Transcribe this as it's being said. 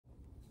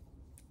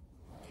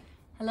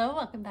Hello,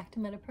 welcome back to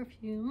Meta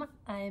Perfume.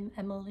 I'm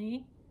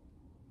Emily.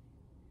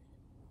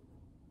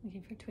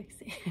 Looking for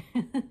Twixie.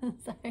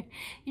 Sorry.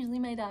 Usually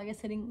my dog is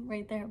sitting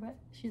right there, but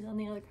she's on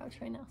the other couch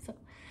right now. So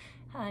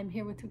I'm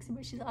here with Twixie,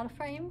 but she's out of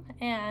frame.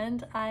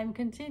 And I'm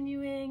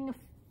continuing,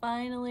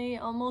 finally,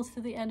 almost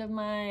to the end of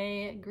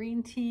my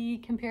green tea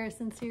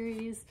comparison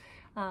series.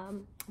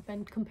 I've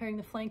been comparing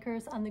the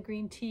flankers on the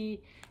green tea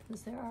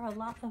because there are a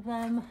lot of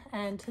them.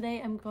 And today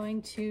I'm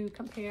going to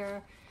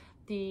compare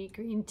the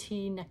green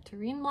tea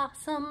Nectarine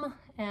Blossom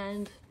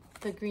and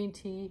the green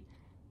tea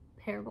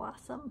Pear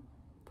Blossom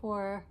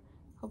for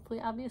hopefully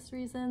obvious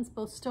reasons.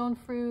 Both stone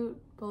fruit,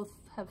 both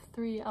have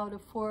 3 out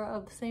of 4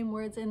 of the same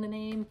words in the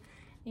name,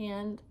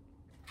 and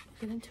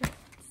get into it.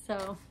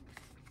 So,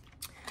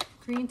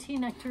 green tea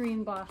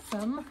Nectarine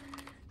Blossom.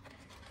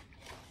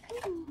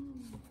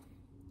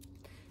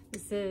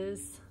 This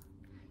is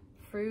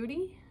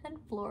fruity and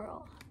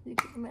floral, you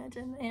can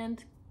imagine,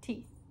 and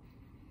tea.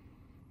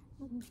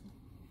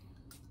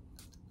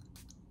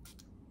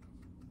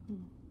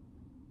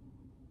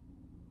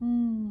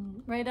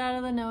 Right out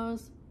of the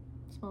nose,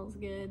 smells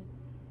good.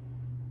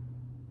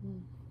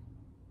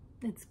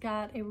 It's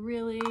got a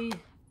really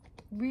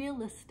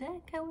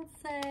realistic, I would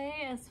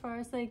say, as far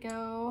as they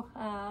go,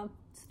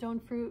 stone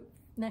fruit,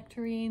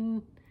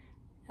 nectarine,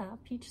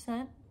 peach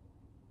scent.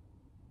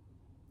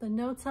 The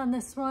notes on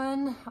this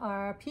one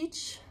are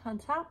peach on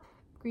top,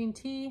 green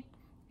tea,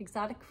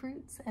 exotic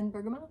fruits, and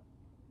bergamot.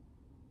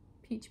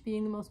 Peach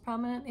being the most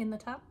prominent in the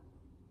top.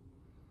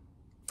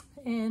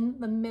 In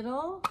the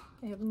middle,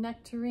 we have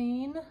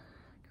nectarine,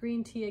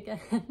 green tea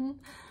again,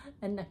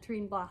 and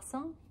nectarine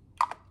blossom.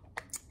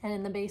 And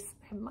in the base,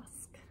 we have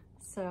musk.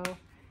 So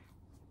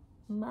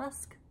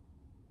musk,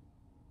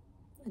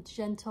 a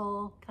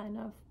gentle kind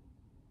of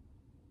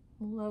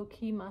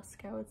low-key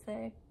musk, I would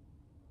say.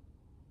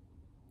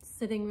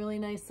 Sitting really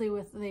nicely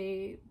with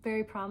the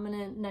very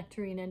prominent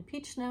nectarine and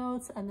peach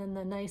notes, and then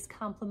the nice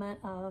complement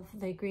of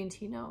the green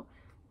tea note.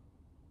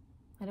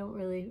 I don't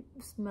really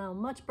smell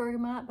much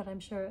bergamot, but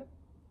I'm sure it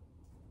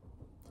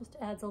just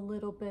adds a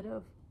little bit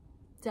of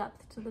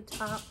depth to the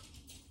top.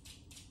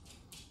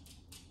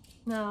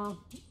 Now,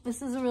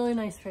 this is a really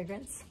nice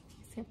fragrance.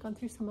 See, I've gone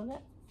through some of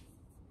it.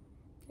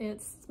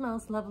 It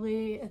smells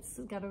lovely. It's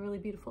got a really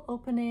beautiful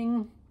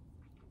opening.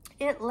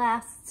 It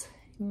lasts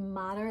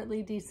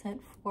moderately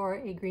decent for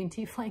a green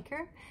tea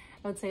flanker.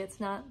 I would say it's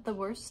not the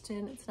worst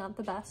and it's not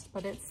the best,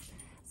 but it's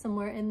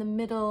somewhere in the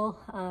middle.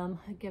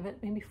 I give it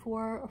maybe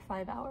 4 or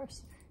 5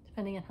 hours,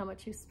 depending on how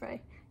much you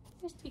spray.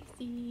 There's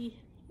Twixie.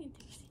 Hey,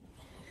 Twixie.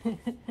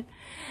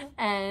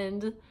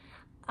 And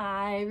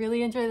I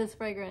really enjoy this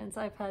fragrance.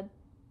 I've had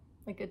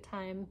a good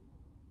time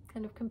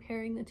kind of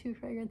comparing the two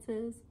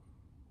fragrances.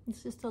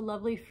 It's just a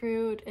lovely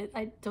fruit.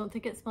 I don't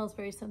think it smells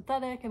very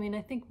synthetic. I mean,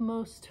 I think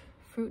most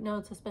fruit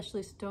notes,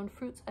 especially stone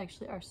fruits,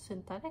 actually are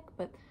synthetic,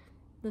 but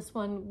this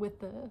one with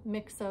the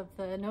mix of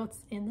the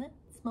notes in it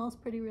smells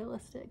pretty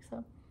realistic.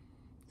 So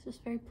it's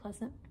just very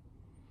pleasant.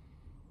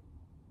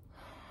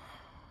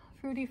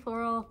 Fruity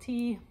floral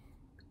tea,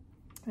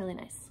 really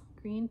nice.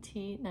 Green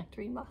tea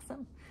Nectarine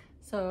Blossom.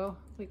 So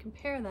we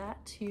compare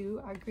that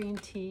to our green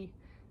tea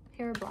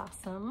Pear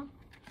Blossom.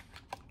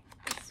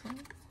 This one,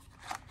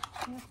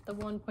 we have the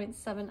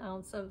 1.7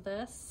 ounce of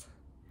this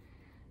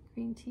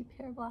green tea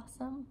Pear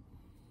Blossom.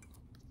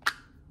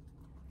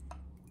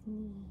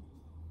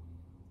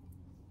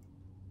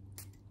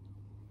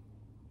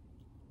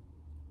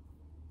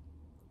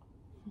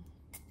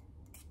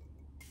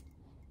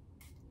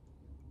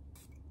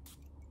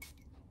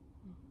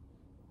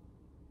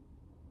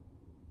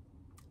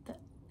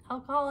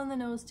 Alcohol in the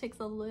nose takes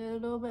a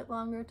little bit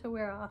longer to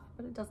wear off,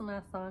 but it doesn't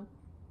last long.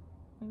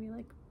 Maybe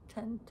like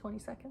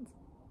 10-20 seconds.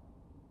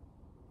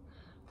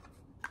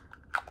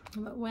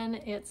 But when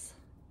it's,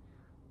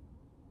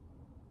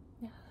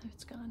 yeah,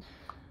 it's gone.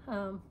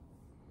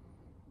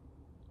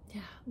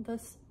 Yeah, the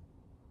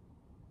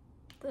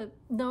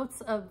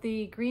notes of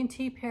the green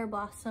tea Pear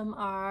Blossom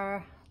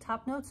are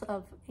top notes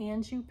of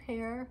Anjou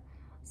pear,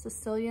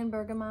 Sicilian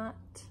bergamot,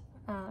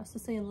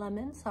 Sicilian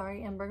lemon,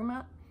 sorry, and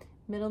bergamot.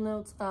 Middle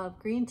notes of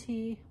green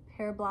tea,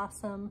 pear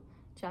blossom,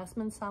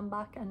 jasmine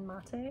sambac, and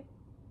mate.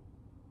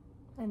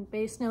 And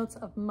base notes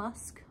of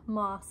musk,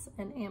 moss,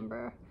 and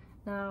amber.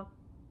 Now,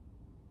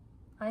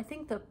 I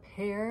think the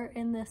pear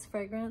in this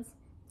fragrance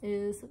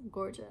is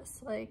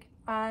gorgeous. Like,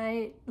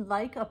 I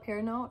like a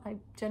pear note. I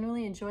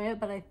generally enjoy it,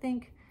 but I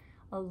think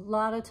a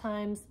lot of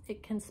times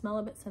it can smell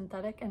a bit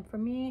synthetic. And for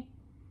me,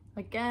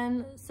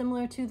 again,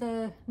 similar to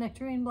the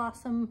Nectarine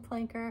Blossom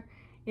flanker,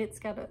 it's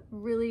got a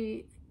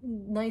really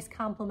nice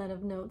complement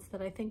of notes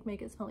that I think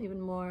make it smell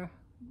even more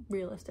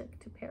realistic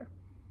to pear.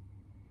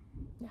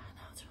 Yeah,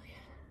 no, it's really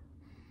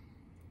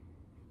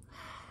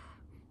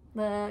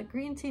good. The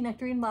green tea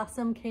Nectarine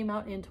Blossom came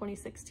out in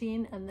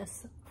 2016, and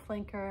this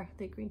flanker,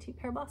 the green tea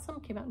Pear Blossom,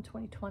 came out in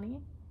 2020.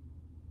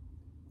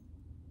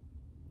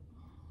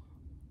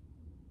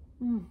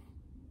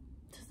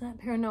 Does that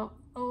pear note?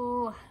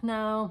 Oh,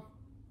 now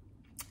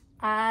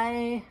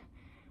I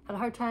had a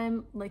hard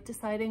time like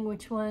deciding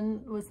which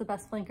one was the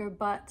best flanker,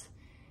 but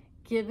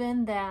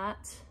given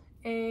that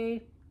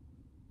I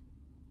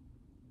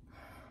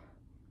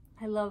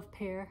love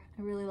Pear.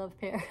 I really love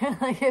Pear.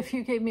 Like if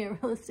you gave me a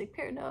realistic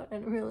Pear note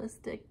and a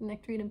realistic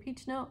Nectarine and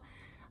Peach note,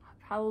 I'd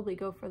probably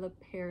go for the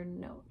Pear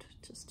note,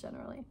 just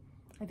generally.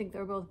 I think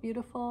they're both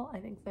beautiful. I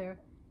think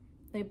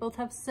they both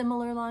have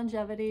similar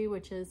longevity,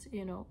 which is,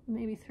 you know,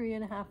 maybe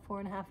 3.5,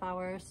 4.5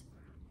 hours,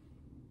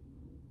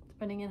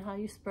 depending on how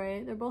you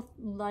spray. They're both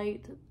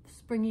light,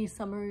 springy,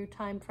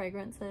 summertime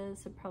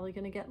fragrances. They're probably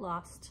gonna get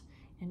lost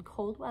in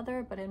cold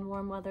weather, but in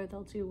warm weather,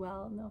 they'll do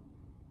well and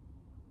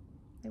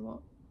they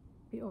won't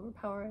be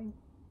overpowering.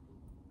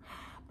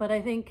 But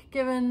I think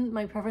given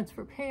my preference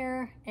for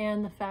Pear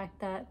and the fact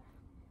that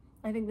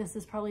I think this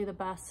is probably the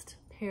best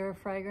Pear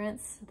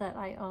fragrance that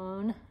I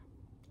own,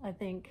 I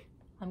think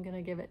I'm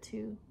gonna give it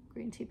to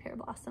Green Tea Pear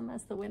Blossom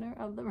as the winner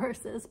of the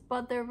verses,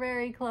 but they're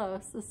very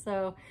close.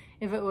 So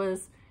if it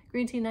was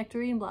Green Tea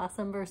Nectarine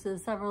Blossom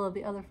versus several of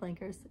the other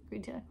flankers,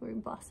 Green Tea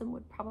Nectarine Blossom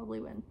would probably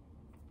win.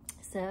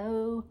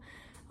 So,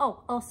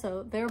 oh,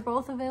 also, they're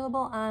both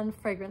available on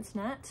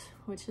FragranceNet,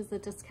 which is a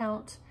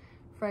discount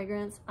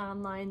fragrance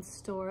online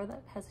store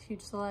that has a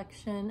huge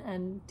selection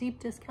and deep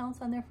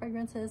discounts on their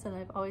fragrances, and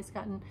I've always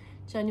gotten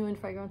genuine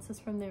fragrances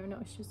from there, no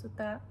issues with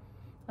that.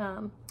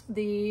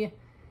 The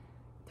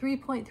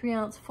 3.3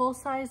 ounce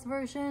full-size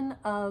version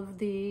of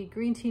the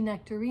Green Tea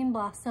Nectarine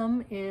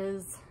Blossom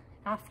is,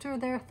 after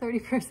their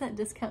 30%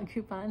 discount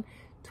coupon,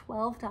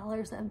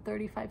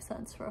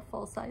 $12.35 for a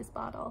full-size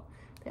bottle.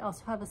 They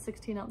also have a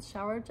 16 ounce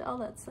shower gel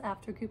that's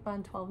after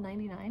coupon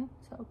 $12.99,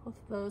 so both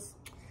of those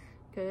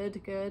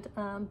good.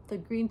 The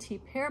Green Tea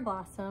Pear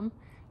Blossom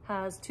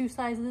has two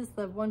sizes.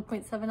 The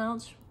 1.7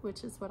 ounce,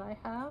 which is what I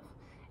have,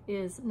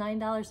 is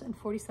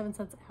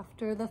 $9.47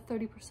 after the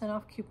 30%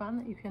 off coupon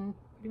that you can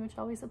pretty much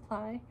always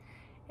apply.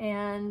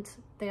 And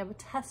they have a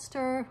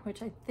tester,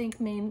 which I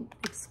think may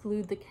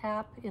exclude the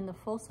cap in the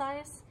full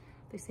size.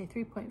 They say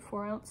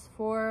 3.4 ounce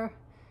for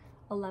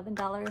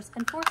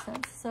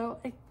 $11.04. So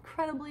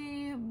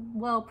incredibly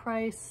well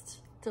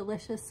priced,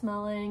 delicious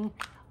smelling,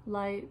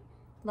 light,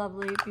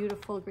 lovely,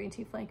 beautiful green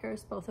tea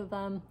flankers, both of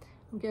them.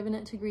 I'm giving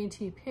it to Green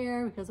Tea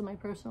Pear because of my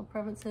personal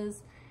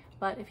preferences,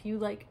 but if you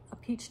like a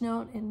peach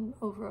note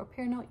over a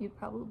pear note, you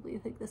probably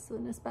think this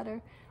one is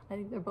better. I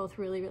think they're both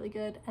really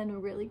good and a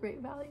really great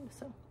value.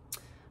 So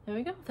there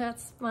we go.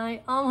 That's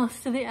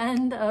almost to the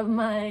end of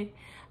my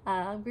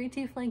Green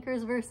Tea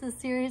Flankers versus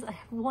series. I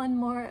have one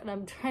more and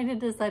I'm trying to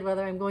decide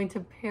whether I'm going to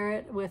pair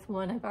it with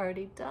one I've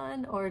already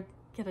done or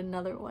get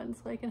another one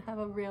so I can have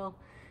a real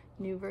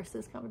new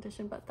versus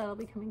competition, but that'll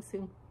be coming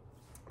soon.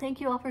 Thank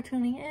you all for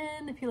tuning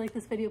in. If you like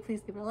this video,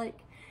 please give it a like.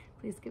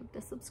 Please give it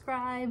a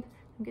subscribe.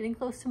 I'm getting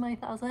close to my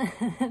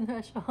 1,000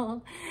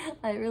 threshold.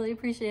 I really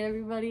appreciate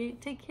everybody.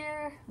 Take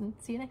care and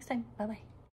see you next time. Bye-bye.